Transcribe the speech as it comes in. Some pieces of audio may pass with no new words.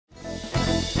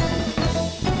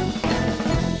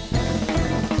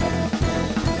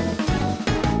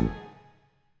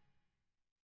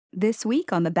this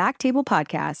week on the BackTable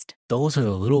Podcast. Those are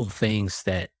the little things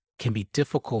that can be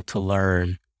difficult to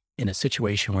learn in a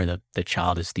situation where the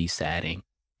child is desatting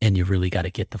and you really got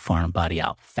to get the foreign body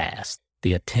out fast.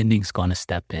 The attending's going to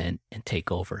step in and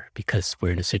take over because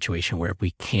we're in a situation where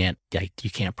you can't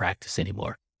practice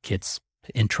anymore. Kid's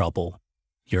in trouble,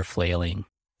 you're flailing,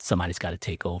 somebody's got to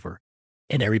take over,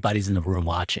 and everybody's in the room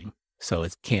watching. So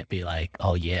it can't be like,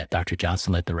 oh yeah, Dr.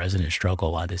 Johnson let the resident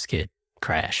struggle while this kid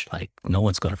crashed. Like, no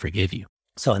one's going to forgive you.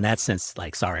 So in that sense,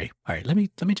 like, sorry, all right, let me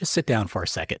just sit down for a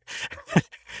second.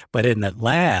 But in the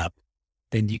lab,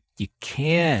 then you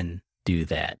can do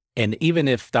that. And even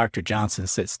if Dr. Johnson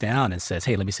sits down and says,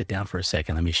 hey, let me sit down for a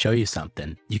second, let me show you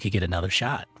something, you could get another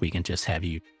shot. We can just have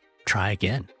you try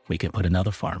again. We can put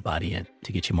another foreign body in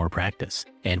to get you more practice.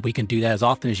 And we can do that as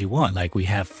often as you want. Like, we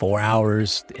have 4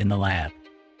 hours in the lab.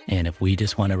 And if we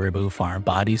just want to remove foreign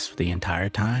bodies the entire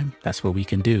time, that's what we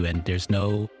can do. And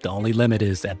the only limit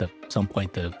is at some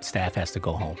point the staff has to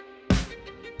go home.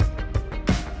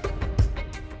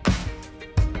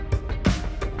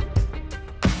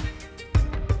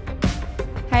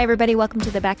 Hi, everybody. Welcome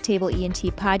to the BackTable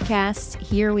ENT Podcast.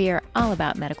 Here we are all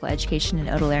about medical education and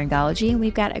otolaryngology, and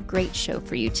we've got a great show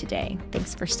for you today.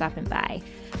 Thanks for stopping by.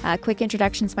 Quick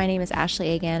introductions. My name is Ashley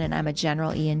Agan, and I'm a general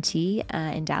ENT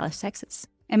in Dallas, Texas.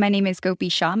 And my name is Gopi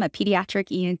Shah. I'm a pediatric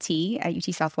ENT at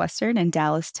UT Southwestern in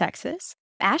Dallas, Texas.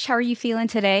 Ash, how are you feeling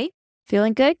today?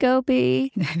 Feeling good,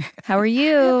 Gopi. How are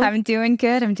you? I'm doing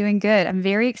good. I'm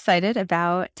very excited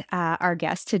about our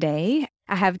guest today.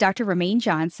 I have Dr. Romaine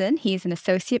Johnson. He is an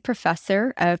associate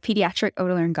professor of pediatric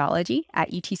otolaryngology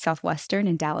at UT Southwestern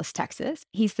in Dallas, Texas.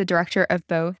 He's the director of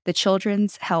both the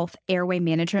Children's Health Airway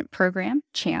Management Program,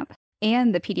 CHAMP,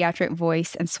 and the Pediatric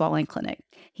Voice and Swallowing Clinic.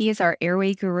 He is our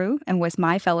airway guru and was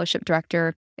my fellowship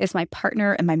director, is my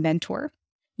partner and my mentor.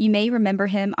 You may remember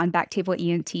him on BackTable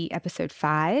ENT Episode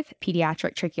 5,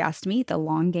 Pediatric Tracheostomy, The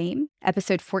Long Game,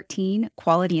 Episode 14,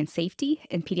 Quality and Safety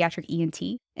in Pediatric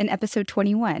ENT, and Episode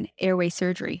 21, Airway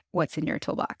Surgery, What's in Your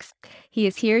Toolbox. He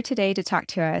is here today to talk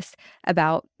to us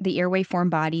about the Airway Foreign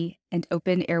Body and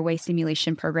Open Airway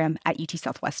Simulation Program at UT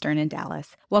Southwestern in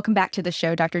Dallas. Welcome back to the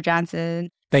show, Dr. Johnson.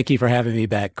 Thank you for having me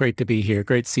back. Great to be here.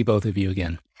 Great to see both of you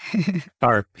again.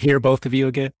 Or hear both of you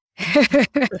again.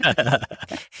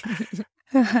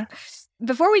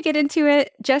 Before we get into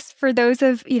it, just for those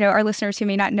of our listeners who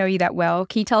may not know you that well,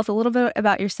 can you tell us a little bit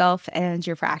about yourself and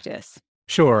your practice?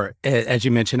 Sure. As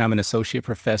you mentioned, I'm an associate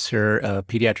professor of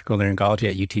pediatric otolaryngology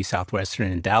at UT Southwestern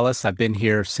in Dallas. I've been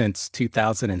here since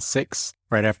 2006,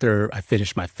 right after I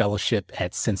finished my fellowship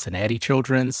at Cincinnati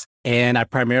Children's. And I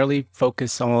primarily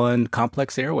focus on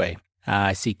complex airway.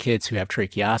 I see kids who have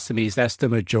tracheostomies. That's the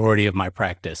majority of my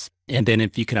practice. And then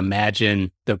if you can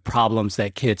imagine the problems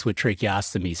that kids with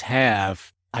tracheostomies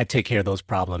have, I take care of those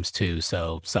problems too.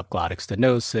 So subglottic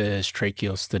stenosis,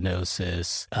 tracheal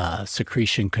stenosis,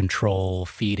 secretion control,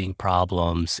 feeding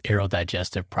problems,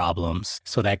 aerodigestive problems.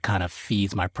 So that kind of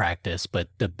feeds my practice. But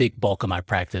the big bulk of my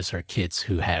practice are kids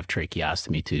who have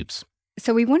tracheostomy tubes.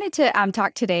 So we wanted to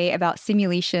talk today about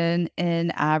simulation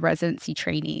in residency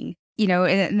training.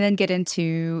 And then get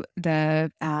into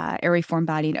the airway foreign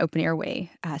body and open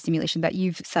airway simulation that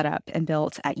you've set up and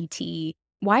built at UT.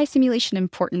 Why is simulation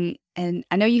important? And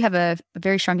I know you have a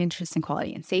very strong interest in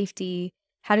quality and safety.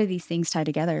 How do these things tie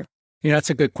together? That's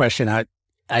a good question.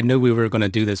 I knew we were going to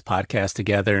do this podcast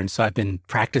together. And so I've been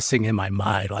practicing in my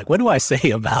mind, like, what do I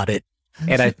say about it?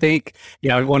 And I think,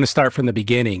 I want to start from the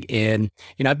beginning. And,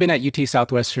 I've been at UT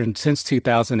Southwestern since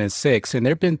 2006. And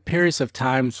there have been periods of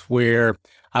times where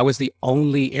I was the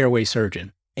only airway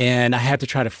surgeon. And I had to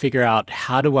try to figure out,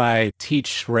 how do I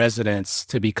teach residents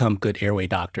to become good airway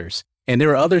doctors? And there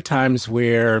were other times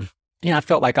where, I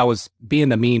felt like I was being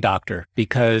the mean doctor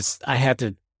because I had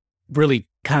to really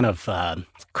kind of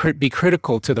be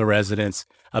critical to the residents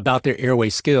about their airway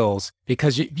skills.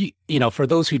 Because, for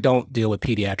those who don't deal with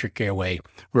pediatric airway,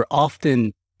 we're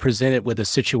often presented with a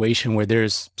situation where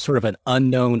there's sort of an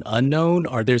unknown unknown,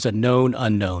 or there's a known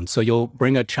unknown. So you'll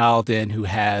bring a child in who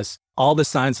has all the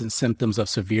signs and symptoms of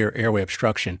severe airway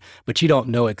obstruction, but you don't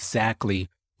know exactly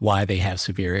why they have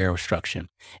severe air obstruction.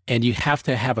 And you have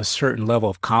to have a certain level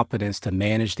of competence to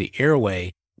manage the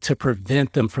airway to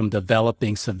prevent them from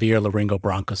developing severe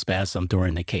laryngobronchospasm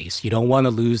during the case. You don't want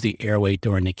to lose the airway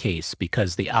during the case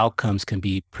because the outcomes can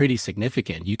be pretty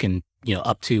significant. You can,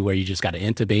 up to where you just got to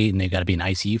intubate and they got to be in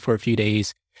ICU for a few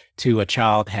days, to a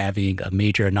child having a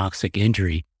major anoxic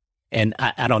injury. And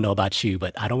I don't know about you,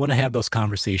 but I don't want to have those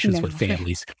conversations with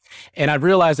families. And I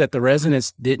realized that the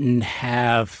residents didn't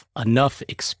have enough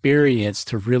experience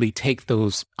to really take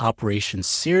those operations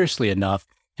seriously enough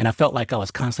And I felt like I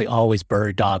was constantly always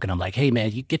bird dogging. I'm like, hey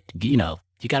man, you got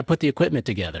to put the equipment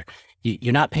together.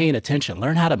 You're not paying attention.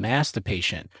 Learn how to mask the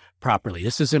patient properly.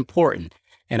 This is important.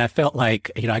 And I felt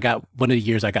like, I got one of the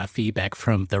years I got feedback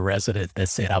from the resident that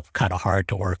said I'm kind of hard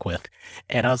to work with.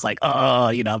 And I was like,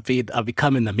 I'm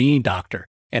becoming the mean doctor.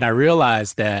 And I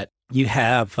realized that you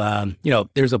have,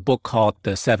 there's a book called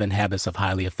The 7 Habits of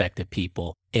Highly Effective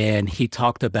People. And he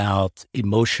talked about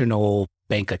emotional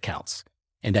bank accounts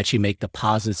and that you make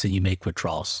deposits and you make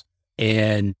withdrawals.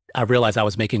 And I realized I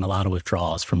was making a lot of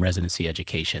withdrawals from residency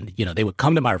education. They would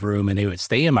come to my room and they would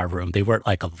stay in my room. They weren't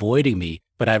like avoiding me,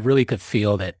 but I really could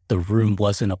feel that the room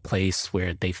wasn't a place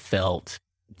where they felt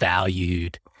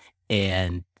valued.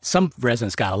 And some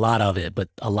residents got a lot of it, but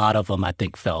a lot of them, I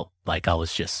think, felt like I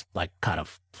was just like kind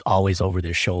of always over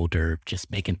their shoulder, just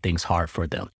making things hard for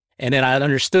them. And then I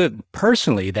understood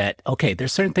personally that, okay,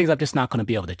 there's certain things I'm just not going to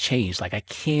be able to change. Like I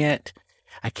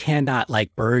cannot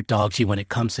like bird dog you when it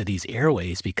comes to these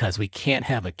airways because we can't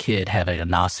have a kid have an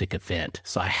agnostic event.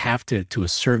 So I have to a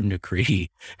certain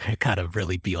degree, kind of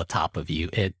really be on top of you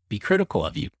and be critical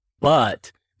of you.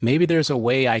 But maybe there's a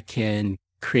way I can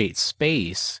create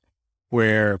space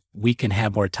where we can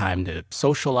have more time to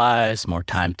socialize, more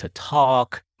time to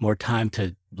talk, more time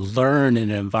to learn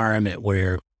in an environment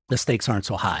where the stakes aren't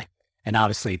so high. And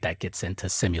obviously that gets into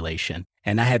simulation.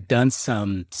 And I had done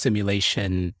some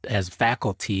simulation as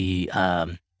faculty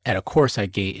at a course I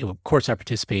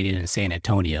participated in San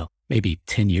Antonio, maybe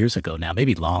 10 years ago now,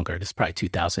 maybe longer. This is probably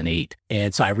 2008.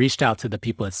 And so I reached out to the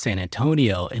people at San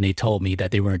Antonio and they told me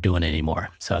that they weren't doing it anymore.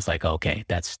 So I was like, okay,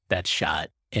 that's shot.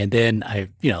 And then I,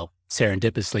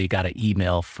 serendipitously got an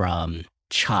email from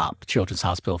CHOP, Children's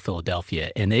Hospital of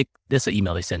Philadelphia. And this is an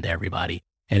email they sent to everybody.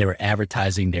 And they were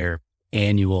advertising their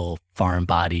annual foreign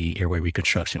body airway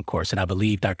reconstruction course. And I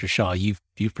believe, Dr. Shaw, you've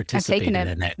participated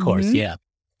in that course. Mm-hmm. Yeah.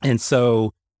 And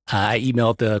so I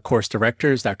emailed the course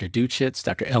directors, Dr.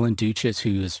 Ellen Duchitz,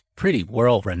 who is pretty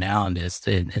world-renowned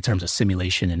in terms of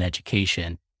simulation and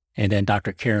education. And then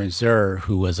Dr. Karen Zur,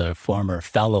 who was a former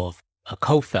a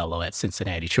co-fellow at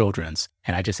Cincinnati Children's.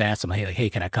 And I just asked them, hey,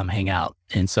 can I come hang out?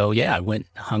 And so, yeah, I went,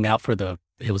 hung out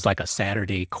it was like a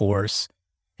Saturday course.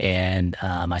 And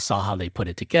I saw how they put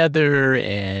it together,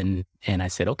 and I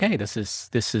said, okay, this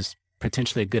is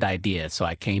potentially a good idea. So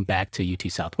I came back to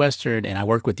UT Southwestern, and I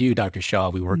worked with you, Dr. Shaw.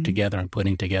 We worked together on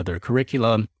putting together a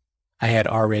curriculum. I had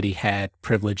already had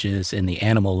privileges in the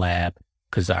animal lab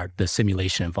because the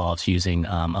simulation involves using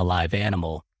a live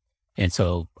animal, and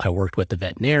so I worked with the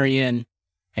veterinarian,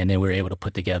 and then we were able to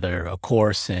put together a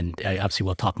course. And obviously,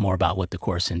 we'll talk more about what the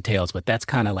course entails, but that's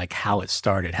kind of like how it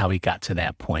started, how we got to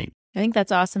that point. I think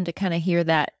that's awesome to kind of hear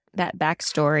that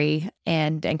backstory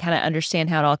and kind of understand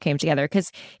how it all came together.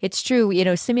 Because it's true,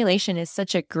 simulation is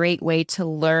such a great way to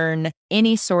learn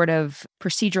any sort of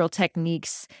procedural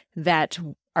techniques that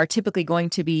are typically going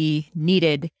to be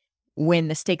needed when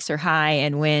the stakes are high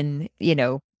and when,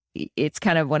 it's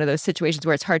kind of one of those situations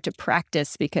where it's hard to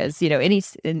practice because,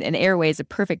 an airway is a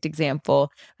perfect example,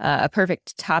 a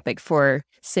perfect topic for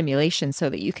simulation so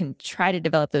that you can try to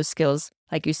develop those skills,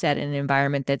 like you said, in an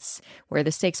environment that's where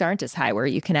the stakes aren't as high, where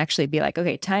you can actually be like,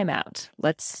 okay, time out.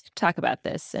 Let's talk about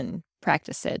this and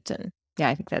practice it. And yeah,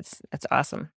 I think that's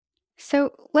awesome.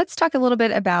 So let's talk a little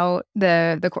bit about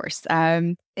the course.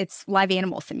 It's live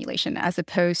animal simulation as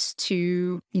opposed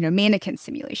to, mannequin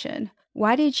simulation.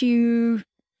 Why did you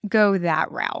go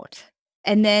that route?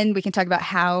 And then we can talk about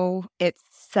how it's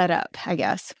set up, I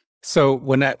guess. So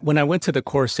when I went to the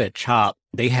course at CHOP,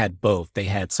 they had both. They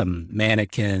had some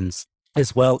mannequins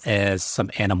as well as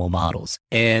some animal models.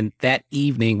 And that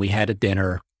evening we had a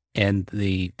dinner and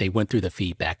they went through the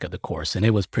feedback of the course, and it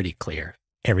was pretty clear.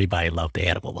 Everybody loved the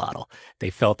animal model. They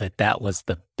felt that was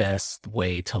the best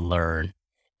way to learn.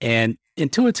 And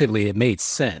intuitively it made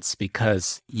sense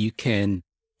because you can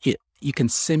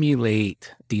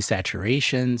simulate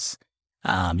desaturations.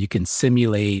 You can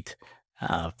simulate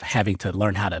having to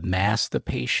learn how to mask the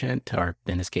patient, or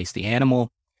in this case, the animal.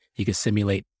 You can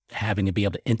simulate having to be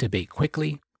able to intubate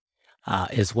quickly,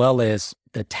 as well as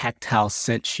the tactile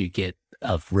sense you get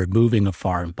of removing a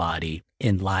foreign body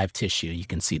in live tissue. You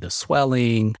can see the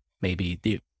swelling, maybe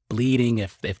the bleeding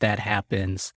if that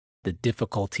happens, the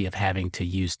difficulty of having to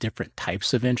use different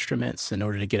types of instruments in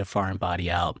order to get a foreign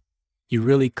body out. You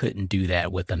really couldn't do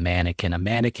that with a mannequin. A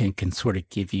mannequin can sort of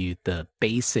give you the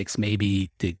basics, maybe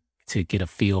to get a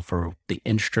feel for the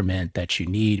instrument that you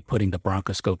need, putting the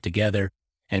bronchoscope together.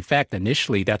 In fact,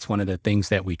 initially, that's one of the things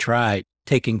that we tried,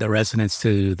 taking the residents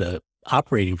to the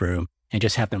operating room and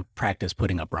just have them practice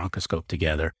putting a bronchoscope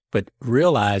together, but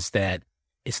realize that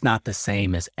it's not the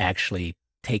same as actually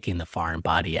taking the foreign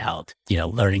body out,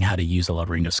 learning how to use a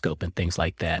laryngoscope and things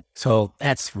like that. So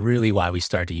that's really why we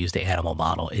started to use the animal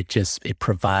model. It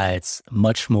provides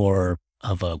much more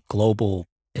of a global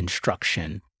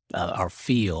instruction or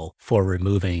feel for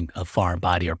removing a foreign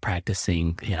body or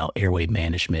practicing, airway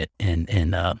management in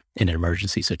an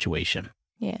emergency situation.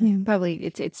 Yeah, probably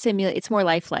it's more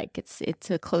lifelike. It's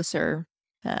a closer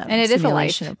and it is a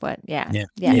life of what. Yeah.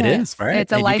 It is, right?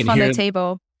 It's a life on the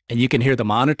table. And you can hear the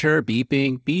monitor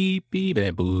beeping, beep, beep,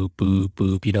 and boop, boop,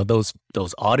 boop.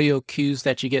 Those audio cues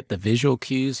that you get, the visual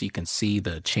cues, you can see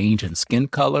the change in skin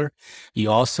color.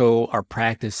 You also are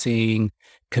practicing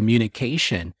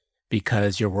communication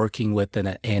because you're working with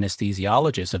an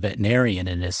anesthesiologist, a veterinarian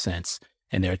in this sense.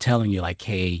 And they're telling you like,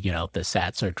 hey, the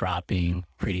SATs are dropping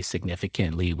pretty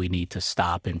significantly. We need to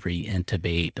stop and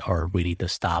re-intubate, or we need to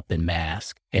stop and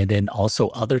mask. And then also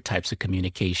other types of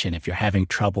communication. If you're having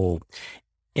trouble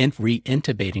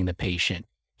re-intubating the patient,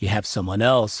 you have someone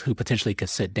else who potentially could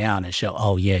sit down and show,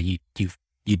 oh yeah, you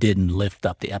didn't lift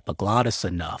up the epiglottis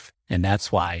enough. And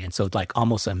that's why. And so it's like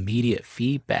almost immediate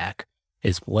feedback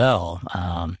as well.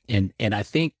 And I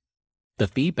think the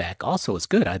feedback also is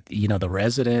good. The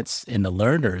residents and the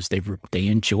learners, they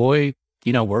enjoy,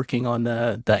 working on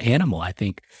the animal. I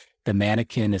think the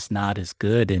mannequin is not as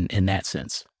good in that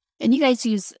sense. And you guys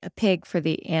use a pig for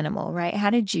the animal, right? How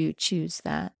did you choose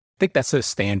that? I think that's a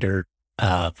standard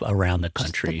around the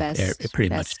country.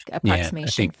 Pretty much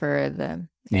approximation for the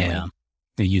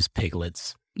they use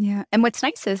piglets. Yeah, and what's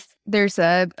nice is there's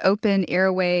a open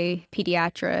airway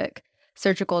pediatric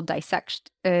surgical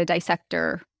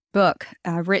dissector book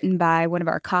written by one of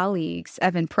our colleagues,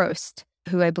 Evan Prost,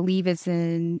 who I believe is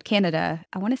in Canada.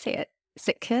 I want to say it,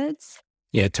 Sick Kids.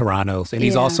 Yeah, Toronto, and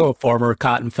he's also a former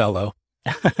Cotton Fellow,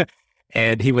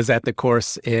 and he was at the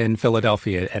course in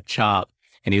Philadelphia at CHOP.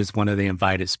 And he was one of the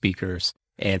invited speakers.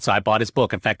 And so I bought his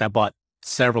book. In fact, I bought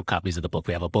several copies of the book.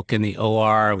 We have a book in the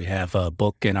OR, we have a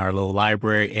book in our little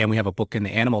library, and we have a book in the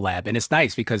animal lab. And it's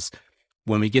nice because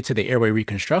when we get to the airway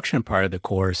reconstruction part of the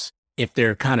course, if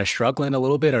they're kind of struggling a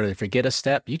little bit or they forget a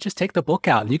step, you just take the book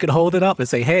out and you can hold it up and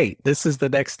say, hey, this is the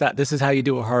next step. This is how you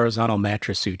do a horizontal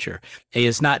mattress suture. And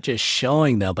it's not just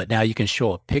showing them, but now you can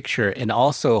show a picture. And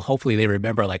also, hopefully they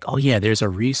remember like, oh yeah, there's a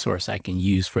resource I can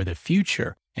use for the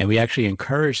future. And we actually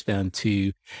encourage them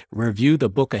to review the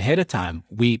book ahead of time.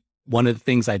 One of the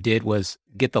things I did was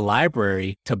get the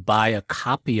library to buy a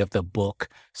copy of the book.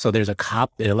 So there's an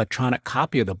electronic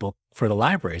copy of the book for the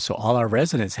library. So all our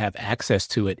residents have access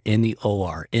to it in the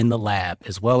OR, in the lab,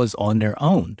 as well as on their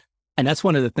own. And that's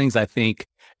one of the things I think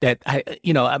that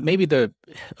maybe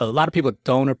a lot of people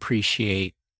don't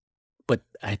appreciate, but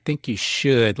I think you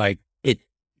should, like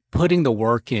putting the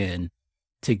work in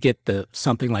to get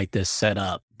something like this set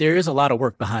up. There is a lot of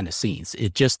work behind the scenes.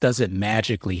 It just doesn't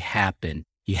magically happen.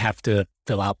 You have to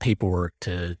fill out paperwork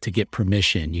to get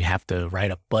permission. You have to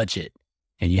write a budget,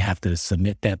 and you have to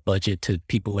submit that budget to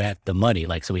people who have the money.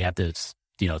 Like, so we have to,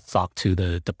 talk to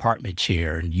the department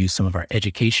chair and use some of our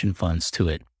education funds to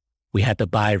it. We have to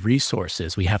buy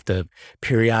resources. We have to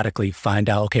periodically find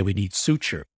out, okay, we need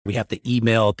suture. We have to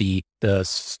email the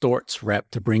Storts rep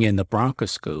to bring in the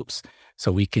bronchoscopes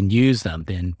so we can use them.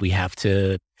 Then we have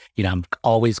to, I'm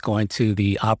always going to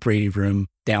the operating room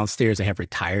downstairs. They have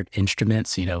retired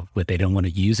instruments, what they don't want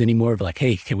to use anymore. But like,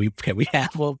 hey, can we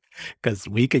have them? Because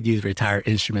we could use retired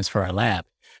instruments for our lab.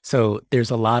 So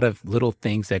there's a lot of little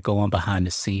things that go on behind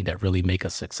the scene that really make a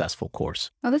successful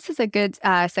course. Well, this is a good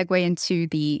segue into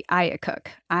the IACUC.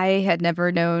 I had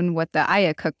never known what the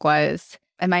IACUC was.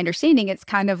 And my understanding, it's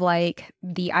kind of like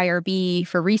the IRB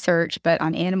for research, but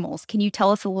on animals. Can you tell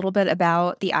us a little bit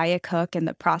about the IACUC and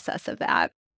the process of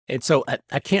that? And so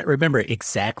I can't remember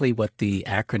exactly what the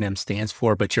acronym stands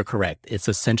for, but you're correct. It's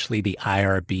essentially the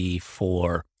IRB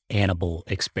for animal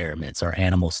experiments or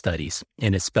animal studies.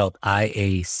 And it's spelled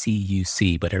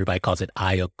IACUC, but everybody calls it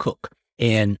IACUC.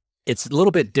 And it's a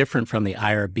little bit different from the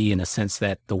IRB in the sense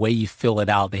that the way you fill it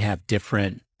out, they have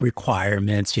different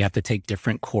requirements. You have to take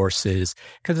different courses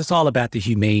because it's all about the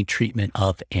humane treatment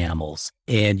of animals.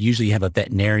 And usually you have a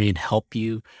veterinarian help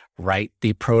you write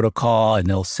the protocol, and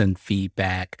they'll send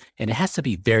feedback, and it has to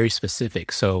be very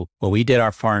specific. So when we did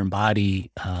our foreign body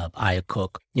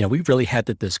IACUC, we really had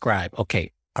to describe,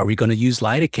 okay, are we going to use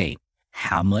lidocaine?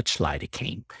 How much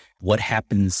lidocaine? What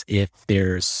happens if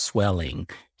there's swelling?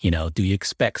 Do you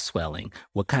expect swelling?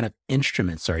 What kind of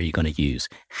instruments are you going to use?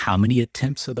 How many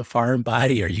attempts of the foreign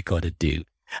body are you going to do?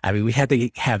 I mean, we had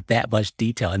to have that much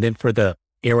detail. And then for the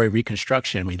airway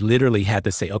reconstruction, we literally had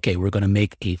to say, okay, we're going to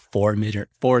make a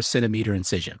 4-centimeter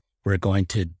incision. We're going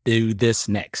to do this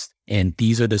next. And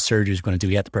these are the surgeries we're going to do.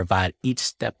 We have to provide each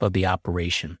step of the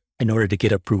operation. in order to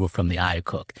get approval from the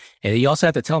IACUC. And you also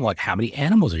have to tell them, like, how many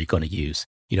animals are you going to use?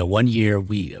 One year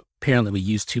we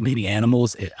used too many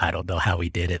animals. I don't know how we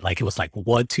did it. Like, it was like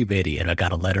one too many. And I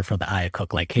got a letter from the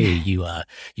IACUC like, hey, you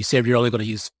said you're only going to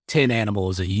use 10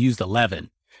 animals and you used 11.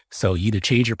 So you either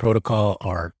change your protocol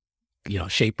or,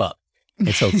 shape up.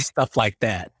 And so stuff like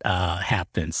that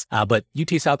happens. But UT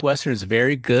Southwestern is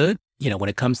very good. When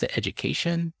it comes to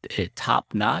education,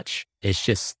 top notch. It's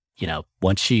just,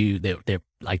 once they're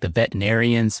like the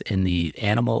veterinarians in the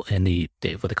animal, what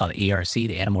they call the ERC,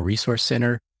 the Animal Resource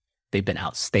Center, they've been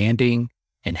outstanding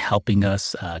in helping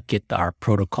us get our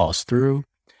protocols through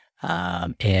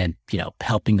and,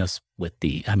 helping us with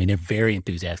they're very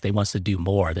enthusiastic. They want us to do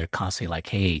more. They're constantly like,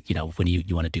 hey, when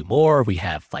you want to do more, we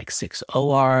have like 6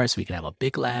 ORs. We can have a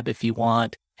big lab if you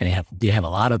want. And they have a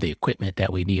lot of the equipment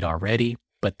that we need already.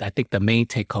 But I think the main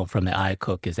take home from the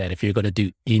IACUC is that if you're going to do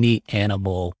any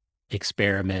animal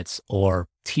experiments or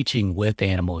teaching with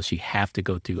animals, you have to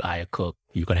go through IACUC.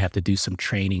 You're going to have to do some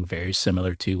training very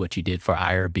similar to what you did for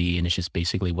IRB. And it's just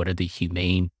basically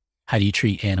how do you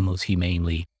treat animals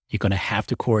humanely? You're going to have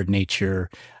to coordinate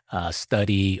your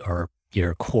study or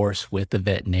your course with the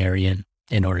veterinarian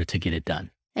in order to get it done.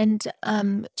 And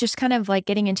just kind of like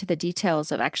getting into the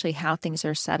details of actually how things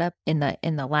are set up in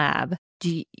the lab.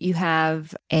 Do you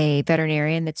have a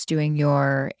veterinarian that's doing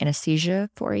your anesthesia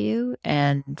for you?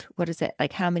 And what is it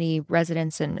like? How many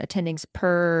residents and attendings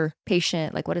per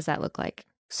patient? Like, what does that look like?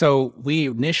 So we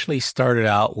initially started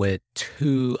out with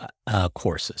 2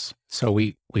 courses. So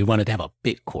we wanted to have a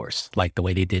big course, like the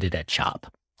way they did it at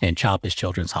CHOP. And CHOP is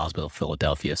Children's Hospital of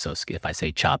Philadelphia. So if I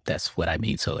say CHOP, that's what I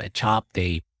mean. So at CHOP,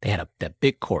 they had that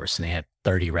big course, and they had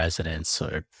 30 residents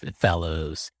or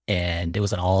fellows, and it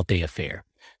was an all-day affair.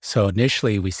 So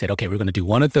initially we said, okay, we're going to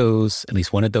do at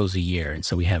least one of those a year. And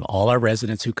so we have all our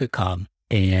residents who could come,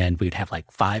 and we'd have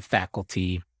like 5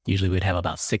 faculty. Usually we'd have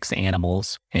about 6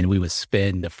 animals, and we would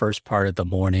spend the first part of the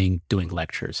morning doing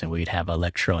lectures. And we'd have a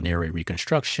lecture on airway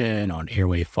reconstruction, on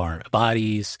airway foreign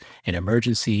bodies and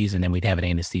emergencies. And then we'd have an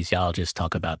anesthesiologist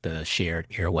talk about the shared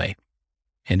airway.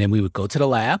 And then we would go to the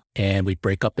lab, and we'd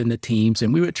break up into teams,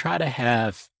 and we would try to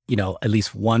have, at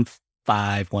least 1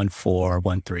 5, 1 4,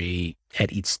 1 3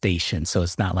 at each station. So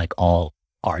it's not like all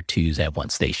R2s at one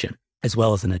station, as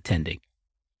well as an attending.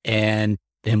 And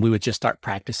then we would just start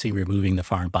practicing removing the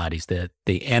foreign bodies.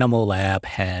 The animal lab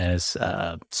has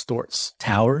Stort's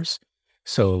towers.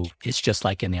 So it's just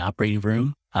like in the operating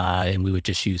room. And we would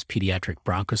just use pediatric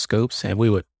bronchoscopes, and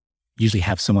we would usually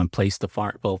have someone place the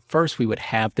foreign. Well, first we would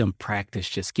have them practice,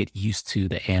 just get used to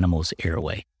the animal's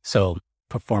airway. So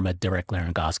perform a direct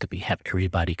laryngoscopy, have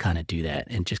everybody kind of do that,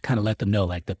 and just kind of let them know,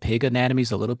 like, the pig anatomy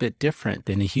is a little bit different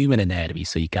than the human anatomy.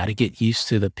 So you got to get used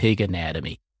to the pig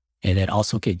anatomy, and then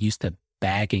also get used to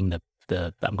bagging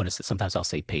I'm going to say, sometimes I'll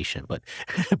say patient, but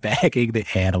bagging the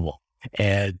animal.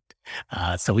 And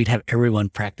so we'd have everyone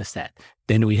practice that.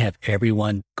 Then we'd have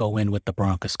everyone go in with the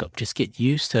bronchoscope. Just get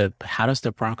used to how does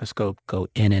the bronchoscope go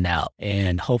in and out.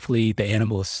 And hopefully the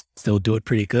animals still do it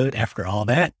pretty good after all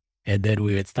that. And then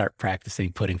we would start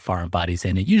practicing putting foreign bodies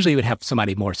in. And usually we'd have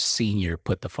somebody more senior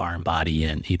put the foreign body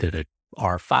in, either the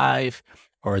R5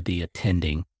 or the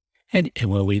attending. And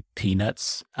when we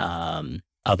peanuts,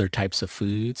 other types of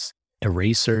foods,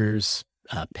 erasers,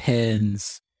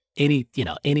 pens, any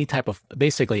type of,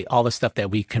 basically all the stuff that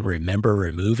we can remember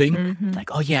removing. Mm-hmm. Like,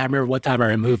 oh yeah, I remember one time I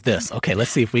removed this. Okay, let's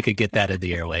see if we could get that in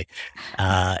the airway.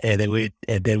 And then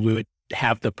we would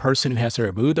have the person who has to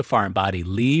remove the foreign body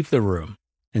leave the room.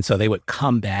 And so they would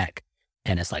come back,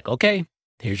 and it's like, okay,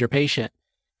 here's your patient.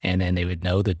 And then they would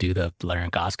know to do the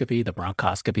laryngoscopy, the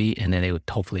bronchoscopy, and then they would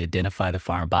hopefully identify the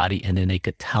foreign body. And then they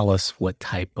could tell us what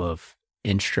type of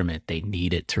instrument they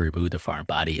needed to remove the foreign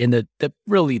body. And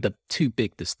really the 2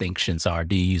 big distinctions are,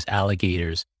 do you use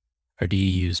alligators or do you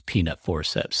use peanut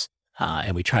forceps?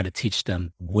 And we try to teach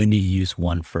them when to use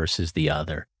one versus the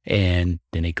other. And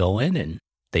then they go in and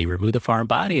they remove the foreign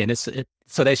body. And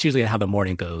so that's usually how the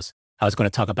morning goes. I was going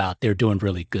to talk about they're doing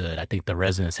really good. I think the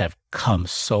residents have come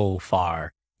so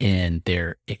far in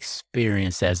their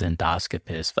experience as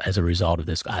endoscopists as a result of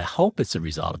this. I hope it's a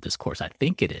result of this course. I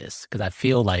think it is, because I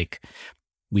feel like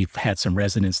we've had some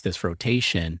residents this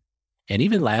rotation, and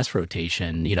even last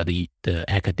rotation, the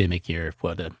academic year,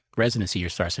 the residency year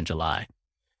starts in July.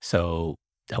 So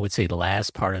I would say the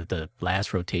last part of the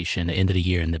last rotation, the end of the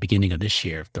year and the beginning of this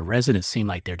year, the residents seem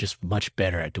like they're just much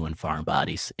better at doing foreign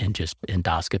bodies and just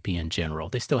endoscopy in general.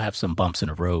 They still have some bumps in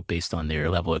the road based on their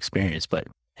level of experience, but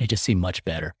they just seem much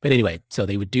better. But anyway, so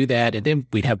they would do that, and then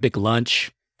we'd have big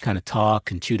lunch, kind of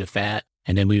talk and chew the fat.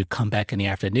 And then we would come back in the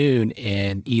afternoon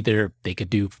and either they could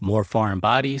do more foreign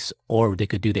bodies or they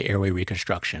could do the airway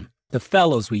reconstruction. The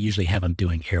fellows, we usually have them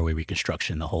doing airway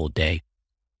reconstruction the whole day.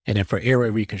 And then for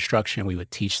airway reconstruction, we would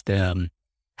teach them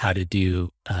how to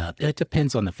do, it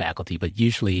depends on the faculty, but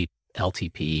usually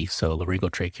LTP, so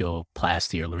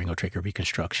laryngotracheoplasty or laryngotracheal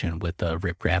reconstruction with a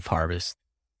rib graft harvest,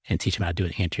 and teach them how to do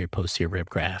an anterior posterior rib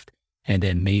graft. And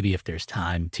then maybe if there's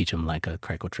time, teach them like a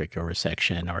cricotracheal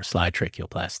resection or a slide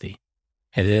tracheoplasty.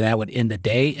 And then that would end the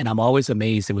day. And I'm always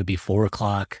amazed. It would be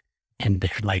 4:00 and they're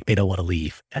like, they don't want to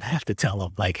leave. And I have to tell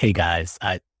them like, hey guys,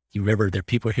 you remember there are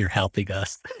people here helping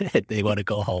us. They want to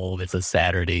go home. It's a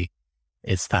Saturday.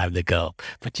 It's time to go.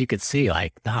 But you could see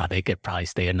like, they could probably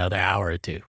stay another hour or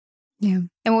two. Yeah.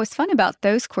 And what was fun about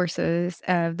those courses,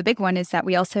 the big one is that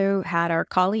we also had our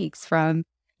colleagues from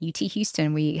UT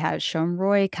Houston. We had Sean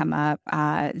Roy come up,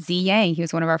 Z Yang, he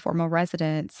was one of our former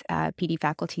residents, PD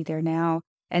faculty there now.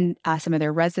 And some of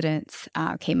their residents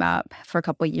came up for a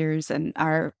couple of years, and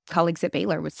our colleagues at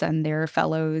Baylor would send their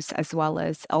fellows, as well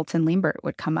as Elton Lambert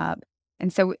would come up.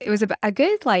 And so it was a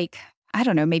good,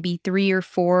 maybe 3 or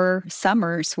 4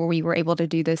 summers where we were able to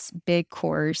do this big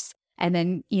course. And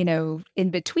then, in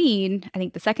between, I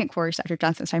think the second course Dr.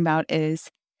 Johnson was talking about is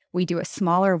we do a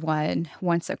smaller one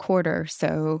once a quarter.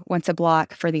 So once a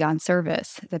block for the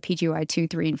on-service, the PGY 2,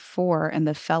 3, and 4, and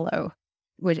the fellow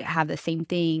would have the same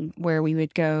thing where we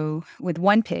would go with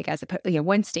one pig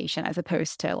one station as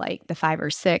opposed to like the 5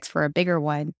 or 6 for a bigger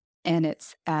one. And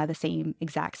it's the same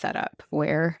exact setup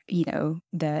where, the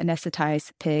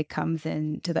anesthetized pig comes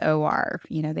into the OR.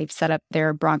 They've set up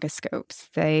their bronchoscopes.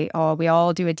 We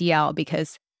all do a DL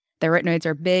because the retinoids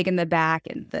are big in the back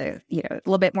and a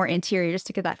little bit more anterior just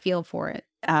to get that feel for it.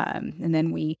 And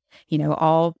then we,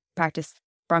 all practice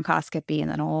bronchoscopy and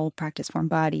then all practice foreign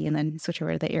body and then switch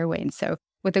over to the airway. And so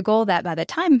with the goal that by the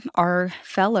time our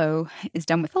fellow is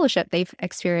done with fellowship, they've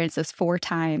experienced this 4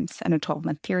 times in a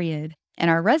 12-month period. And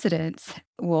our residents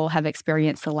will have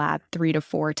experienced the lab 3 to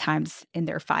 4 times in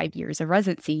their 5 years of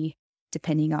residency,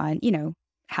 depending on,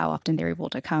 how often they're able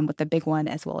to come with the big one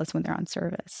as well as when they're on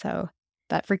service. So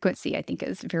that frequency, I think,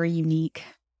 is very unique.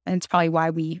 And it's probably why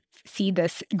we see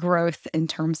this growth in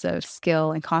terms of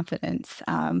skill and confidence.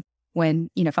 When,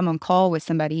 if I'm on call with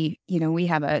somebody, we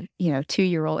have a,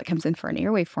 2-year-old that comes in for an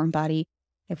airway foreign body.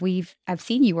 I've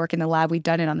seen you work in the lab, we've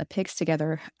done it on the pigs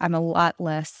together, I'm a lot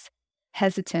less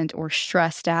hesitant or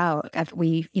stressed out if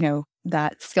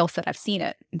that skill set, I've seen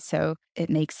it. And so it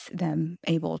makes them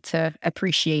able to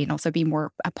appreciate and also be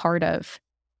more a part of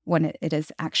when it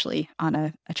is actually on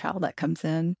a child that comes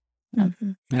in.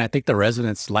 Mm-hmm. And I think the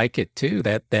residents like it too,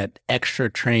 that extra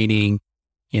training.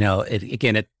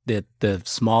 The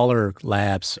smaller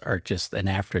labs are just an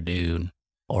afternoon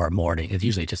or a morning. It's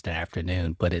usually just an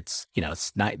afternoon, but it's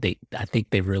not, I think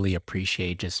they really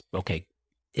appreciate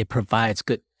it provides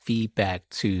good feedback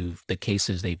to the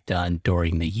cases they've done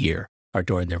during the year or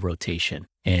during their rotation.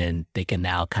 And they can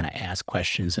now kind of ask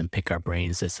questions and pick our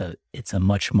brains. It's a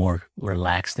much more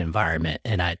relaxed environment.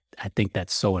 And I think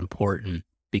that's so important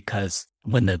because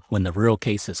when the real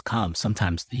cases come,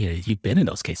 sometimes, you've been in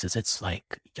those cases. It's like,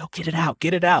 get it out,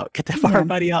 get that foreign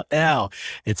body out now.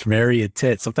 It's very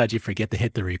intense. Sometimes you forget to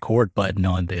hit the record button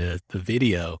on the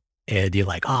video and you're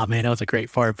like, oh man, that was a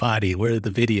great foreign body. Where are the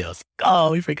videos?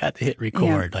 Oh, we forgot to hit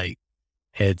record. Yeah.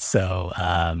 And so,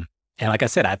 and like I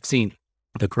said, I've seen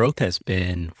the growth has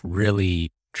been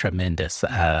really tremendous.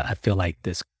 I feel like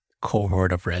this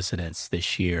cohort of residents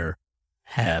this year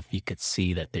you could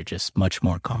see that they're just much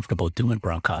more comfortable doing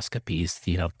bronchoscopies,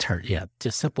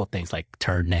 just simple things like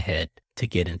turn the head to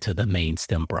get into the main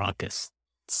stem bronchus.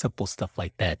 Simple stuff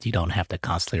like that. You don't have to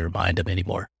constantly remind them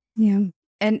anymore. Yeah.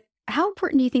 And how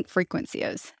important do you think frequency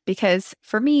is? Because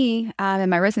for me, in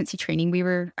my residency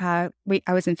training, I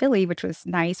was in Philly, which was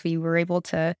nice. We were able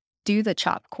to do the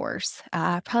CHOP course,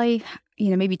 probably,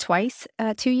 maybe twice,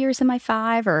 2 years in my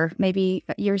 5 or maybe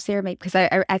years there, because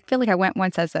I feel like I went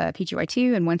once as a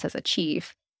PGY2 and once as a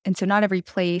chief. And so not every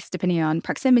place, depending on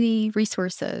proximity,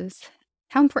 resources.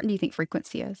 How important do you think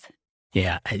frequency is?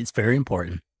 Yeah, it's very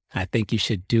important. I think you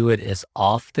should do it as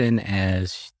often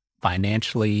as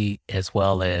financially, as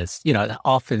well as,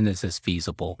 often as is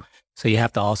feasible. So you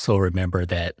have to also remember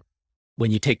that when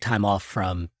you take time off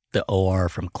from the OR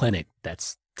from clinic,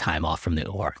 that's time off from the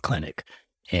OR clinic.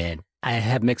 And I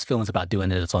have mixed feelings about doing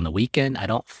this on the weekend. I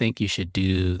don't think you should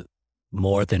do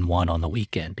more than one on the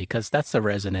weekend because that's the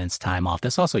resident's time off.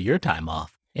 That's also your time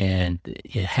off. And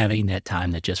having that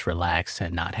time to just relax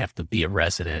and not have to be a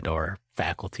resident or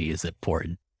faculty is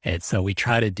important. And so we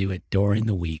try to do it during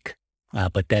the week,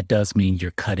 but that does mean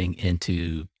you're cutting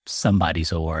into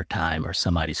somebody's OR time or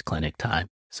somebody's clinic time.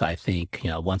 So I think,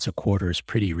 once a quarter is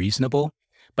pretty reasonable.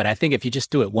 But I think if you just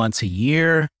do it once a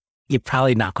year, you're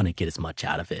probably not going to get as much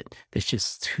out of it. There's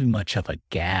just too much of a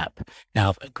gap.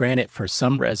 Now, granted, for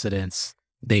some residents,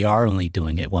 they are only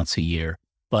doing it once a year,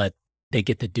 but they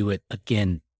get to do it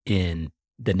again in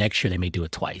the next year. They may do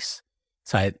it twice.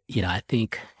 So I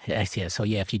think, yeah, so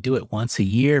yeah, if you do it once a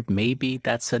year, maybe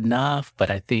that's enough.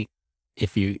 But I think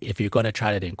if you're going to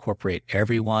try to incorporate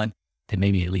everyone, then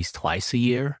maybe at least twice a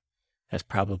year. That's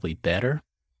probably better.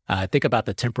 Think about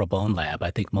the temporal bone lab.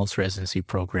 I think most residency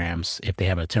programs, if they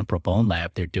have a temporal bone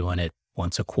lab, they're doing it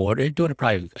once a quarter. They're doing it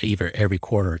probably either every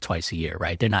quarter or twice a year,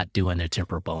 right? They're not doing their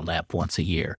temporal bone lab once a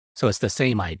year. So it's the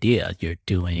same idea.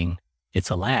 It's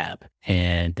a lab,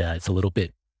 and it's a little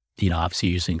bit, obviously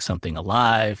using something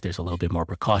alive. There's a little bit more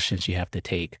precautions you have to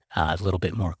take, a little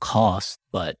bit more cost,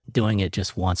 but doing it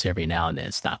just once every now and then,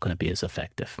 it's not going to be as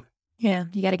effective. Yeah,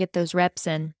 you got to get those reps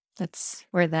in. That's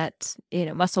where that,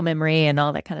 muscle memory and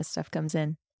all that kind of stuff comes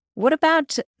in. What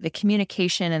about the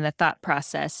communication and the thought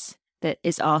process that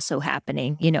is also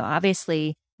happening?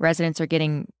 Obviously residents are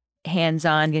getting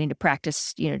hands-on, getting to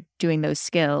practice, doing those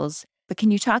skills. But can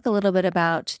you talk a little bit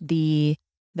about the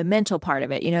mental part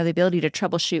of it, the ability to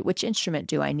troubleshoot which instrument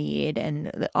do I need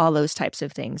and all those types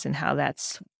of things and how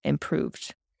that's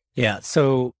improved? Yeah.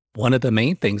 So one of the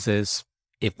main things is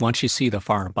once you see the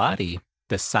foreign body,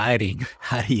 deciding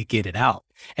how do you get it out.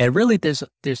 And really there's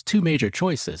two major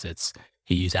choices. It's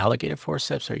you use alligator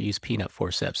forceps or you use peanut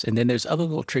forceps. And then there's other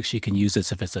little tricks you can use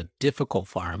this if it's a difficult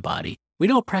foreign body. We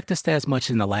don't practice that as much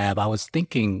in the lab. I was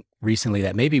thinking recently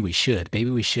that maybe we should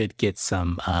get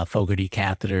some Fogarty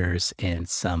catheters and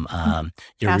some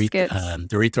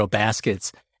urethral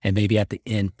baskets, and maybe at the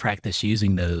end practice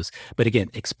using those. But again,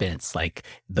 expense, like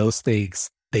those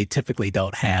things, they typically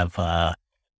don't have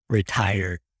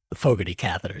retired Fogarty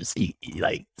catheters,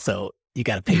 so you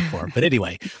got to pay for it. But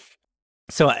anyway,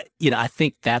 so I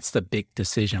think that's the big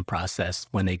decision process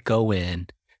when they go in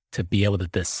to be able to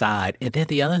decide. And then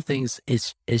the other things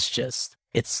is just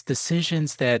it's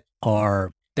decisions that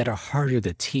are harder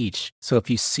to teach. So if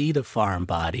you see the foreign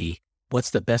body,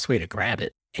 what's the best way to grab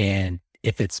it? And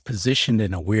if it's positioned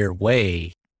in a weird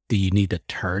way, do you need to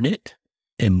turn it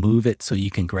and move it so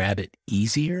you can grab it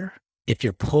easier? If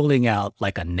you're pulling out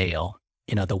like a nail,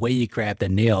 the way you grab the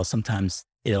nail, sometimes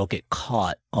it'll get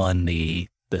caught on the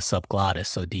subglottis.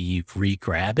 So do you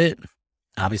re-grab it?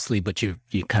 Obviously, but you're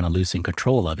kind of losing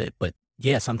control of it. But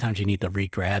yeah, sometimes you need to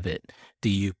re-grab it. Do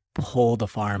you pull the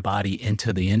foreign body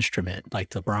into the instrument,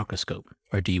 like the bronchoscope,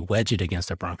 or do you wedge it against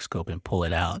the bronchoscope and pull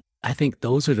it out? I think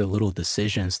those are the little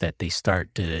decisions that you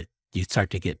start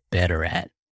to get better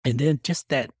at. And then just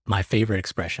that, my favorite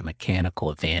expression, mechanical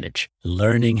advantage,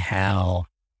 learning how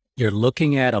you're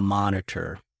looking at a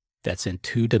monitor that's in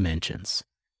 2 dimensions,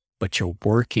 but you're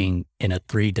working in a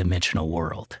 3-dimensional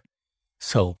world.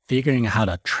 So figuring out how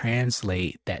to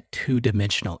translate that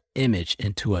 2-dimensional image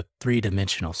into a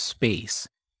 3-dimensional space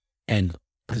and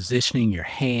positioning your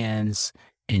hands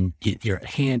and your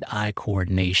hand-eye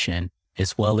coordination,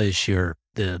 as well as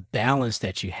the balance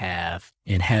that you have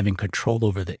in having control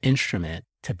over the instrument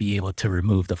to be able to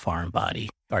remove the foreign body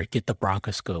or get the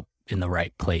bronchoscope in the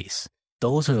right place.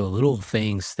 Those are the little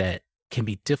things that can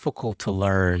be difficult to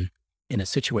learn in a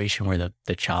situation where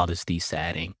the child is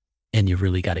desatting and you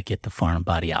really got to get the foreign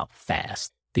body out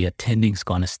fast. The attending's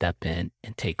going to step in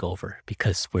and take over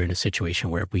because we're in a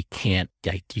situation where you can't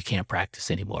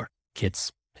practice anymore.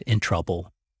 Kid's in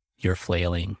trouble, you're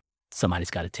flailing,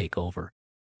 somebody's got to take over,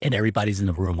 and everybody's in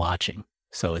the room watching.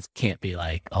 So it can't be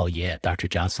like, oh yeah, Dr.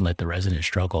 Johnson let the resident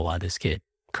struggle while this kid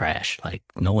crashed. Like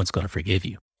no one's going to forgive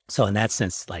you. So in that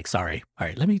sense, like, sorry, all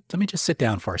right, let me just sit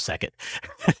down for a second.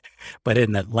 But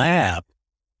in the lab,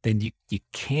 then you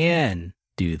can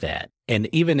do that. And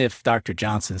even if Dr.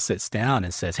 Johnson sits down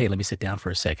and says, hey, let me sit down for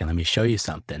a second, let me show you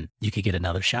something, you could get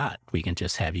another shot. We can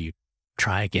just have you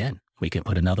try again. We can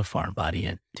put another foreign body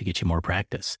in to get you more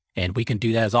practice. And we can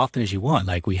do that as often as you want.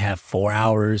 Like we have 4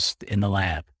 hours in the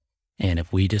lab. And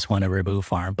if we just want to remove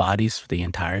foreign bodies for the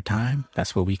entire time,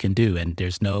 that's what we can do. And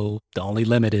the only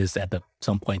limit is at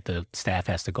some point the staff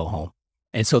has to go home.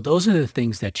 And so those are the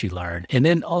things that you learn. And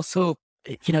then also,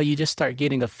 you just start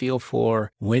getting a feel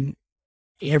for when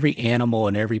every animal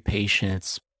and every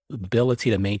patient's ability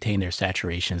to maintain their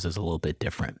saturations is a little bit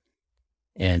different.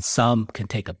 And some can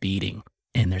take a beating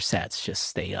and their sats just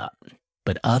stay up.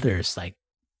 But others, like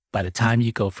by the time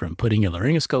you go from putting your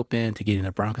laryngoscope in to getting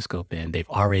the bronchoscope in, they've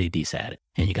already desatted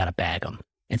and you got to bag them.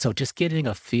 And so just getting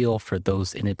a feel for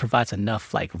those, and it provides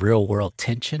enough like real world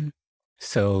tension.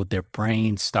 So their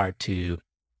brains start to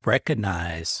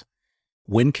recognize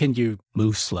when can you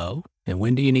move slow and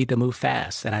when do you need to move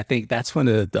fast? And I think that's one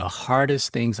of the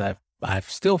hardest things I've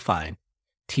still find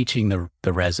teaching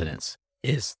the residents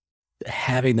is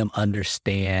having them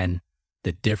understand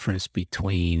the difference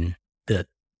between the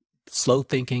slow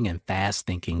thinking and fast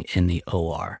thinking in the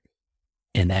OR.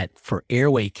 And that for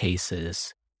airway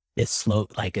cases, it's slow,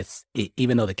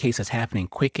 even though the case is happening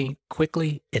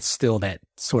quickly, it's still that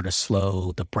sort of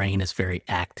slow. The brain is very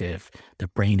active. The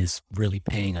brain is really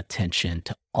paying attention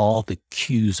to all the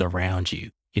cues around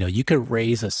you. You could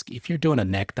if you're doing a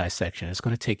neck dissection, it's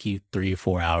going to take you 3 or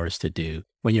 4 hours to do.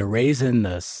 When you're raising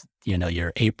this,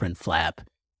 your apron flap,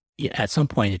 at some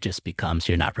point it just becomes,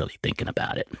 you're not really thinking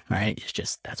about it, right? It's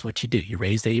just, that's what you do. You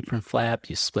raise the apron flap,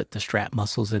 you split the strap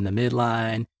muscles in the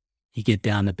midline, you get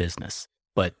down to business.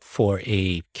 But for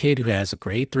a kid who has a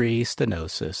grade 3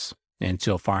 stenosis, and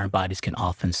so foreign bodies can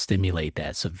often stimulate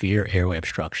that severe airway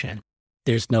obstruction,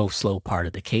 there's no slow part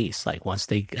of the case. Like once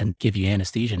they give you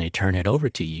anesthesia and they turn it over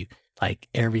to you, like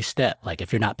every step, like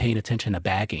if you're not paying attention to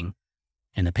bagging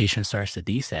and the patient starts to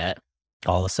desat,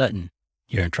 all of a sudden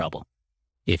you're in trouble.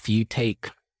 If you take,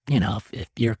 if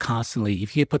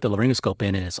you put the laryngoscope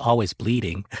in and it's always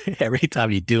bleeding, every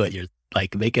time you do it, you're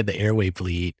like making the airway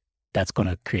bleed, that's going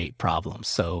to create problems.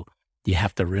 So you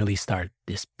have to really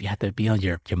you have to be on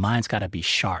your mind's got to be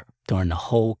sharp during the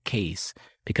whole case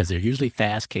because they're usually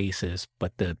fast cases,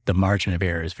 but the margin of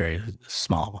error is very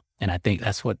small. And I think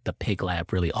that's what the pig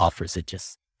lab really offers.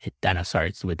 It's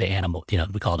with the animal,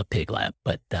 we call it a pig lab,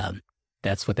 but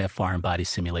that's what that foreign body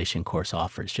simulation course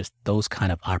offers, just those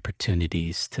kind of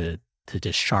opportunities to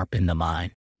just sharpen the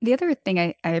mind. The other thing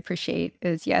I appreciate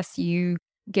is, yes, you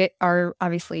are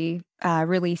obviously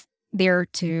really there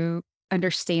to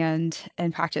understand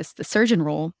and practice the surgeon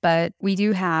role, but we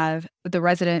do have the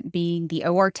resident being the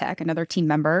OR tech, another team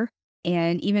member.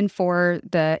 And even for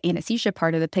the anesthesia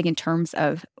part of the pig in terms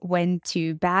of when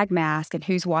to bag mask and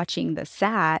who's watching the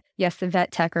SAT, yes, the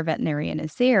vet tech or veterinarian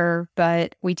is there,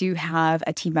 but we do have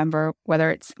a team member, whether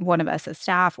it's one of us as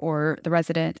staff or the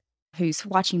resident who's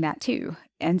watching that too.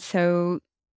 And so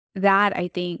that, I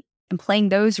think, and playing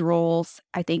those roles,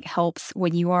 I think helps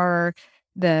when you are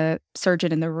the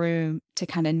surgeon in the room to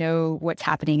kind of know what's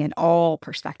happening in all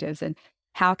perspectives and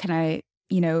how can I,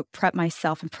 prep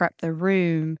myself and prep the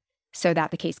room so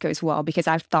that the case goes well, because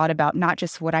I've thought about not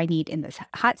just what I need in this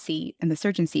hot seat, in the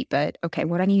surgeon seat, but okay,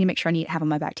 what I need to make sure I need to have on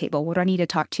my back table, what do I need to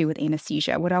talk to with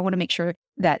anesthesia, what do I want to make sure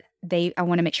that they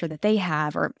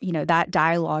have, or, that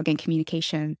dialogue and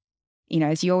communication,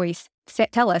 as you always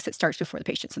tell us, it starts before the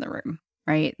patient's in the room,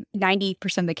 right?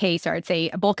 90% of the case, or I'd say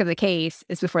a bulk of the case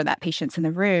is before that patient's in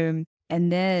the room. And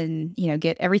then,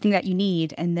 get everything that you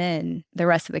need. And then the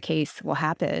rest of the case will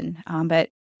happen. But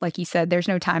like you said, there's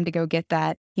no time to go get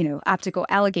that, optical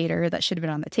alligator that should have been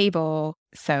on the table.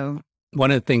 So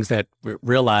one of the things that we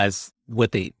realize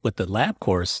with the lab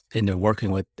course and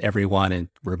working with everyone and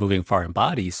removing foreign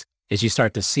bodies is you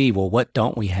start to see, well, what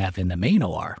don't we have in the main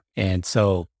OR? And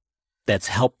so that's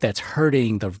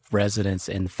hurting the residents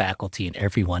and faculty and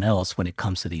everyone else when it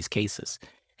comes to these cases.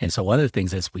 And so one of the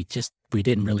things is we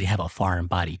didn't really have a foreign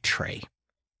body tray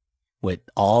with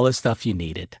all the stuff you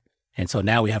needed. And so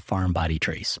now we have foreign body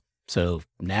trays. So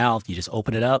now you just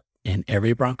open it up and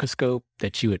every bronchoscope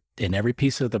and every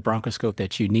piece of the bronchoscope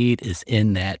that you need is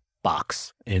in that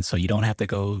box. And so you don't have to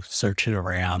go search it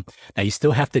around. Now you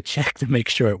still have to check to make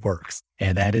sure it works.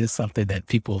 And that is something that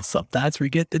people sometimes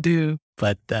forget to do.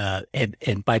 But,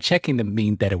 and by checking to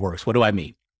mean that it works, what do I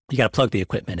mean? You got to plug the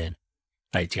equipment in,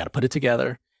 right? You got to put it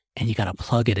together and you got to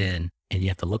plug it in and you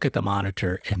have to look at the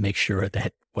monitor and make sure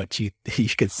that you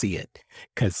can see it.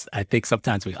 Cause I think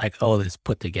sometimes we like, oh, it's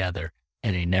put together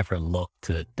and they never look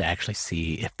to actually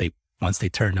see if once they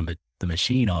turn the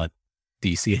machine on, do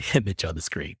you see an image on the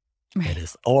screen?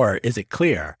 Right. Or is it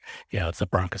clear? It's a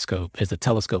bronchoscope, is a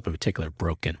telescope in particular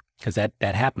broken? Cause that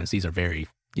happens. These are very,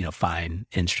 fine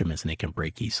instruments and they can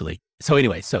break easily. So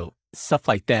anyway, stuff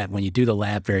like that, when you do the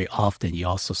lab very often, you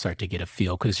also start to get a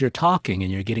feel because you're talking and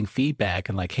you're getting feedback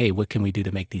and like, hey, what can we do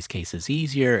to make these cases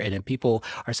easier? And then people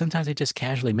are sometimes they just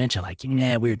casually mention like,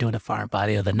 yeah, we were doing a foreign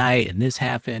body the other night and this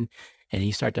happened. And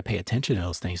you start to pay attention to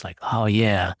those things like, oh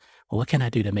yeah, well, what can I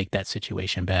do to make that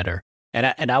situation better?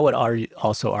 And I would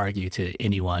also argue to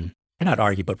anyone, or not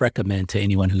argue, but recommend to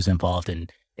anyone who's involved in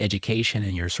education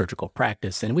in your surgical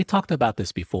practice. And we talked about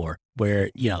this before where,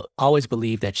 always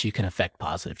believe that you can affect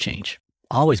positive change.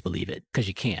 Always believe it because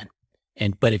you can.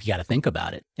 But if you got to think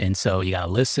about it. And so you got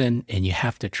to listen and you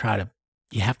have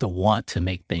to want to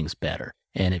make things better.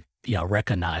 And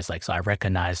recognize, so I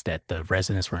recognized that the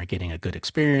residents weren't getting a good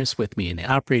experience with me in the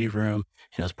operating room.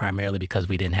 And it was primarily because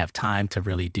we didn't have time to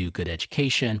really do good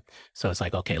education. So it's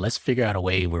like, okay, let's figure out a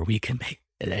way where we can make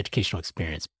an educational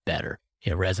experience better.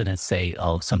 Residents say,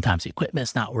 oh, sometimes the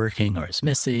equipment's not working or it's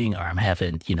missing, or I'm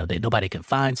having, nobody can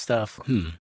find stuff.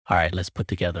 All right, let's put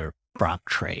together a bronch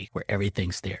tray where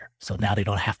everything's there. So now they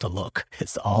don't have to look.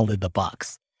 It's all in the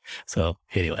box. So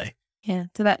anyway. Yeah.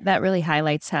 So that really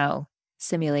highlights how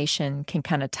simulation can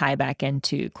kind of tie back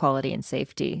into quality and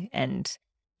safety and,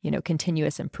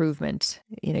 continuous improvement.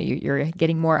 You're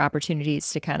getting more opportunities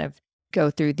to kind of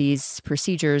go through these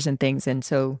procedures and things.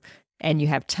 And you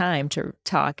have time to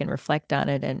talk and reflect on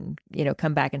it and,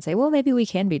 come back and say, well, maybe we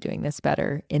can be doing this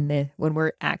better when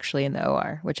we're actually in the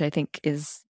OR, which I think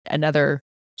is another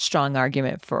strong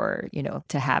argument for,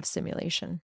 to have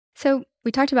simulation. So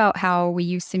we talked about how we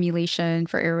use simulation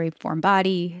for airway form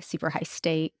body, super high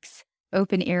stakes,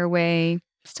 open airway,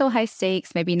 still high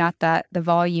stakes, maybe not the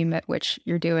volume at which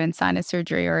you're doing sinus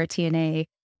surgery or a TNA.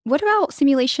 What about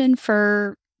simulation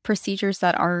for procedures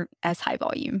that aren't as high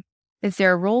volume? Is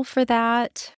there a role for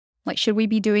that? Should we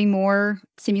be doing more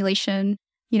simulation,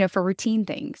 for routine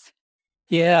things?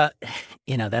 Yeah,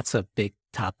 that's a big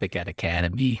topic at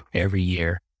Academy every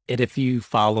year. And if you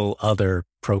follow other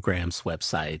programs'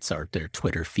 websites or their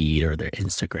Twitter feed or their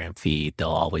Instagram feed, they'll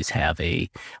always have we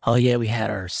had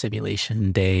our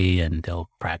simulation day, and they'll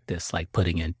practice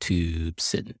putting in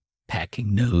tubes and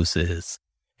packing noses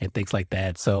and things like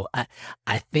that. So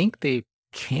I think they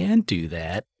can do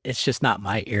that. It's just not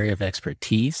my area of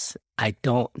expertise. I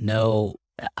don't know.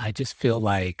 I just feel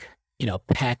like,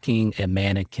 packing a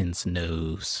mannequin's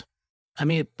nose.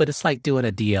 But it's like doing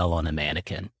a DL on a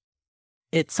mannequin.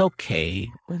 It's okay,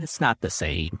 but it's not the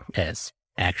same as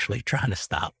actually trying to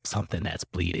stop something that's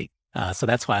bleeding. So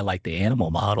that's why I like the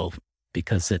animal model,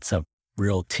 because it's a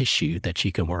real tissue that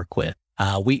you can work with.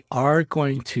 We are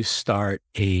going to start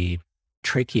a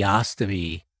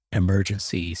tracheostomy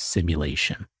emergency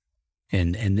simulation.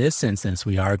 And in this instance,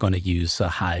 we are going to use a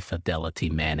high fidelity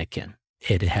mannequin.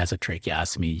 It has a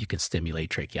tracheostomy. You can stimulate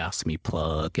tracheostomy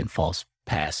plug and false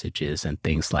passages and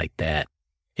things like that.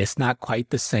 It's not quite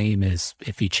the same as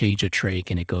if you change a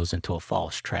trach and it goes into a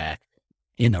false track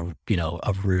in a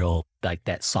real,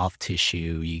 that soft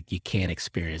tissue. You can't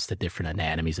experience the different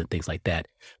anatomies and things like that.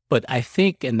 But I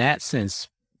think in that sense,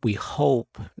 we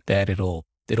hope that it'll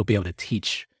be able to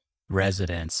teach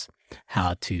residents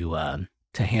how to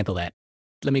handle that.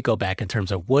 Let me go back in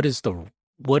terms of what is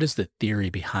the theory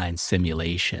behind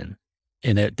simulation?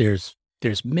 And there's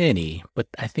many, but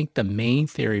I think the main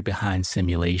theory behind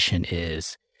simulation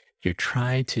is you're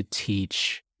trying to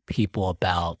teach people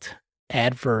about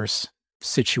adverse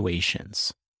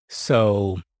situations.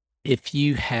 So if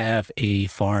you have a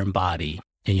foreign body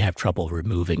and you have trouble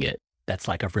removing it, that's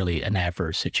an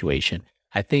adverse situation.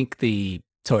 I think the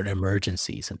sort of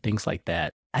emergencies and things like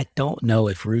that, I don't know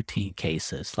if routine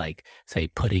cases, like say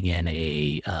putting in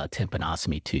a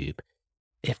tympanostomy tube,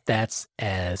 if that's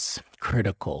as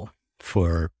critical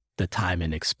for the time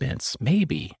and expense,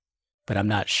 maybe, but I'm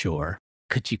not sure.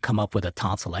 Could you come up with a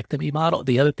tonsillectomy model?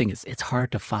 The other thing is it's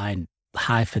hard to find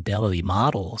high fidelity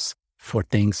models for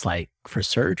things for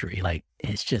surgery.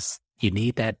 It's just, you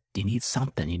need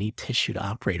something, you need tissue to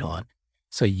operate on.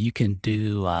 So you can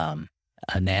do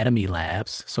anatomy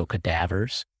labs, so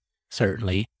cadavers,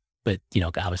 certainly, but,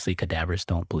 obviously cadavers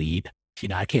don't bleed.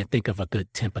 I can't think of a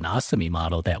good tympanostomy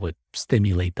model that would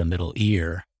stimulate the middle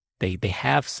ear. They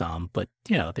have some, but,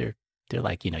 they're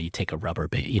you take a rubber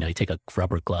you take a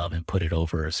rubber glove and put it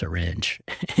over a syringe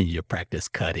and you practice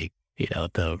cutting,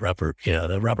 the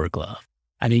rubber glove.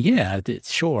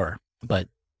 Sure. But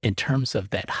in terms of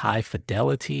that high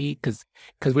fidelity, because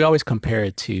we always compare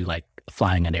it to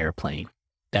flying an airplane.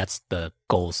 That's the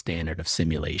gold standard of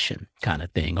simulation kind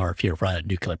of thing. Or if you run a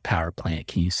nuclear power plant,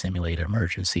 can you simulate an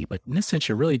emergency? But in this sense,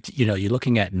 you're really, you're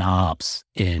looking at knobs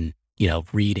in,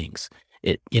 readings.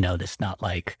 It's not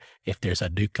like if there's a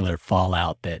nuclear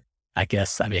fallout that I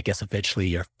guess eventually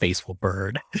your face will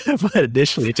burn, but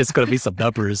initially it's just going to be some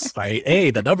numbers, right?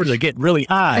 Hey, the numbers are getting really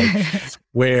high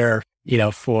where,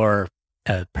 for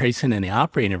a person in the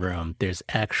operating room, there's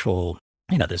actual,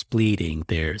 there's bleeding,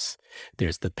 there's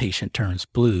the patient turns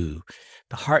blue,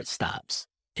 the heart stops,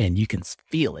 and you can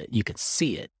feel it, you can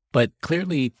see it. But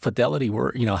clearly fidelity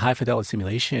work, high fidelity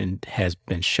simulation has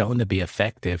been shown to be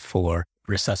effective for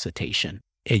resuscitation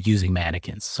and using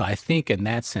mannequins. So I think in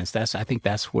that sense,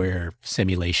 that's where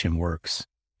simulation works.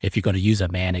 If you're going to use a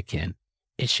mannequin,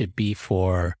 it should be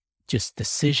for just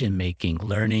decision making,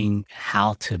 learning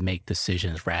how to make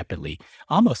decisions rapidly.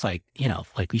 Almost like,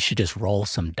 like we should just roll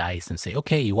some dice and say,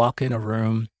 okay, you walk in a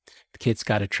room, the kid's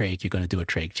got a trach, you're going to do a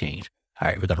trach change. All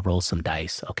right, we're going to roll some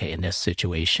dice. Okay, in this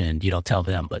situation, you don't tell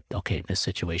them, but okay, in this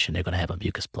situation, they're going to have a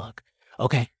mucus plug.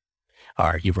 Okay.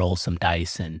 Or you roll some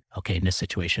dice and, okay, in this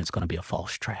situation, it's going to be a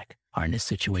false trach. Or in this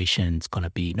situation, it's going to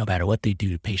be, no matter what they do,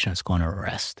 the patient's going to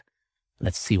arrest.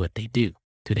 Let's see what they do.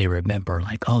 Do they remember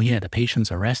like, oh yeah, the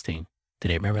patient's arresting? Do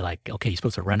they remember like, okay, you're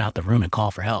supposed to run out the room and call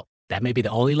for help? That may be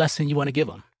the only lesson you want to give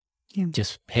them. Yeah.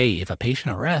 Just, hey, if a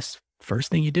patient arrests,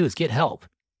 first thing you do is get help.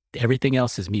 Everything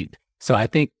else is mute. So I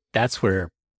think that's where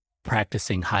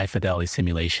practicing high fidelity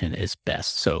simulation is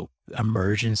best. So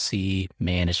emergency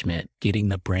management, getting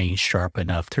the brain sharp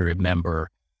enough to remember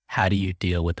how do you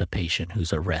deal with a patient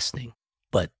who's arresting.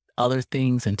 But other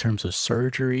things in terms of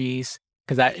surgeries,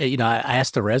 because I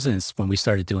asked the residents when we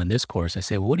started doing this course, I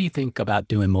said, well, what do you think about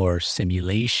doing more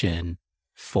simulation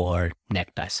for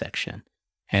neck dissection?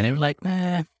 And they were like,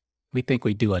 nah, we think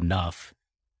we do enough.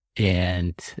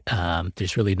 And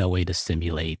there's really no way to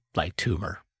simulate like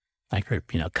tumor, like,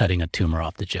 cutting a tumor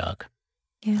off the jug.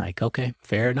 Yeah. Like, okay,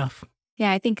 fair enough.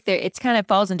 Yeah, I think it kind of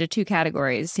falls into two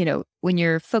categories. When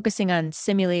you're focusing on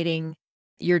simulating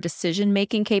your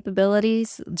decision-making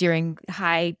capabilities during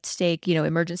high-stake,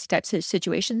 emergency type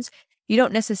situations, you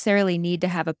don't necessarily need to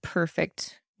have a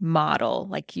perfect model.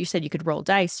 Like you said, you could roll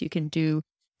dice, you can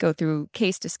go through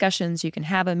case discussions, you can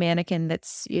have a mannequin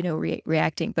that's,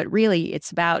 reacting. But really,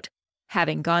 it's about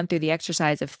having gone through the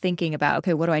exercise of thinking about,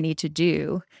 okay, what do I need to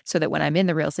do so that when I'm in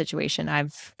the real situation,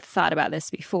 I've thought about this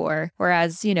before.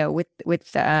 Whereas,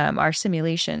 with our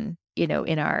simulation,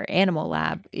 in our animal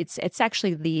lab, it's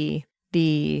actually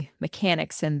the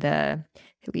mechanics and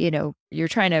you're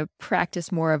trying to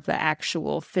practice more of the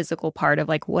actual physical part of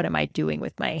like, what am I doing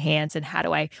with my hands and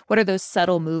what are those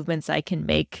subtle movements I can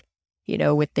make,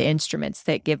 with the instruments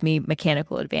that give me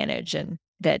mechanical advantage and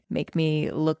that make me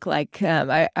look like,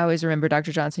 I always remember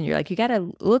Dr. Johnson, you're like, you got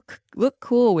to look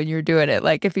cool when you're doing it.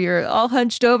 Like if you're all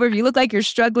hunched over, if you look like you're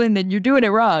struggling, then you're doing it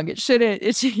wrong. You should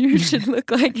look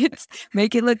like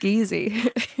make it look easy.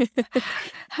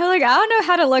 I don't know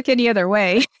how to look any other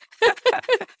way.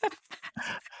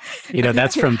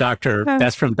 That's from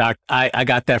I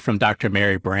got that from Dr.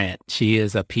 Mary Brandt. She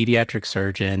is a pediatric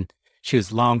surgeon. She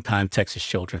was longtime Texas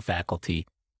Children faculty.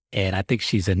 And I think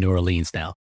she's in New Orleans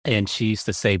now. And she used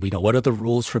to say, what are the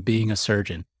rules for being a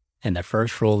surgeon? And the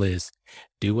first rule is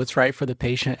do what's right for the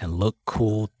patient and look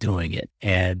cool doing it.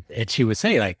 And she would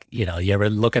say, like, you ever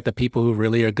look at the people who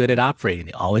really are good at operating?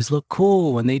 They always look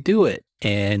cool when they do it.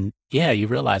 And yeah, you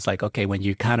realize like, okay, when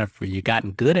you've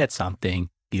gotten good at something,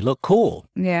 you look cool.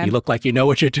 Yeah. You look like you know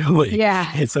what you're doing.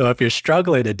 Yeah. And so if you're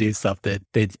struggling to do something,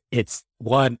 it's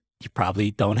one, you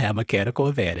probably don't have mechanical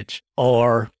advantage,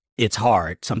 or it's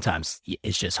hard. Sometimes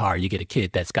it's just hard. You get a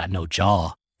kid that's got no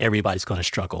jaw. Everybody's going to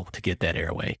struggle to get that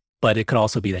airway. But it could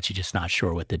also be that you're just not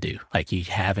sure what to do. Like you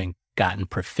haven't gotten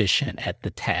proficient at the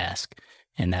task,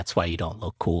 and that's why you don't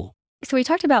look cool. So we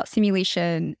talked about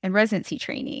simulation and residency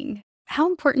training. How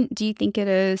important do you think it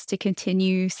is to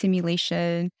continue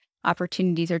simulation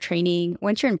opportunities or training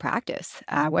once you're in practice,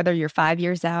 whether you're 5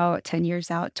 years out, 10 years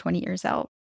out, 20 years out?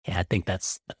 Yeah, I think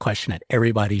that's a question that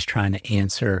everybody's trying to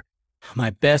answer. My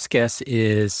best guess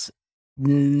is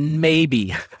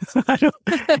maybe.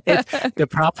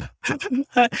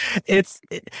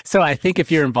 So I think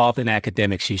if you're involved in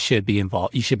academics, you should be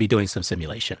doing some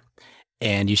simulation,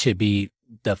 and you should be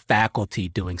the faculty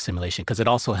doing simulation, because it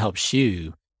also helps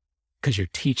you because you're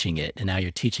teaching it, and now you're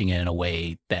teaching it in a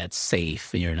way that's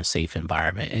safe and you're in a safe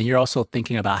environment. And you're also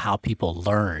thinking about how people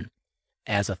learn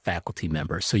as a faculty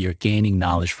member. So you're gaining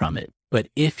knowledge from it. But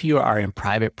if you are in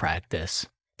private practice,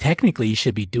 technically you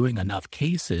should be doing enough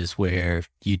cases where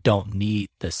you don't need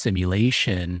the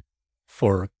simulation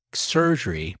for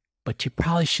surgery, but you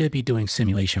probably should be doing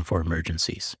simulation for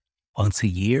emergencies once a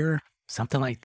year, something like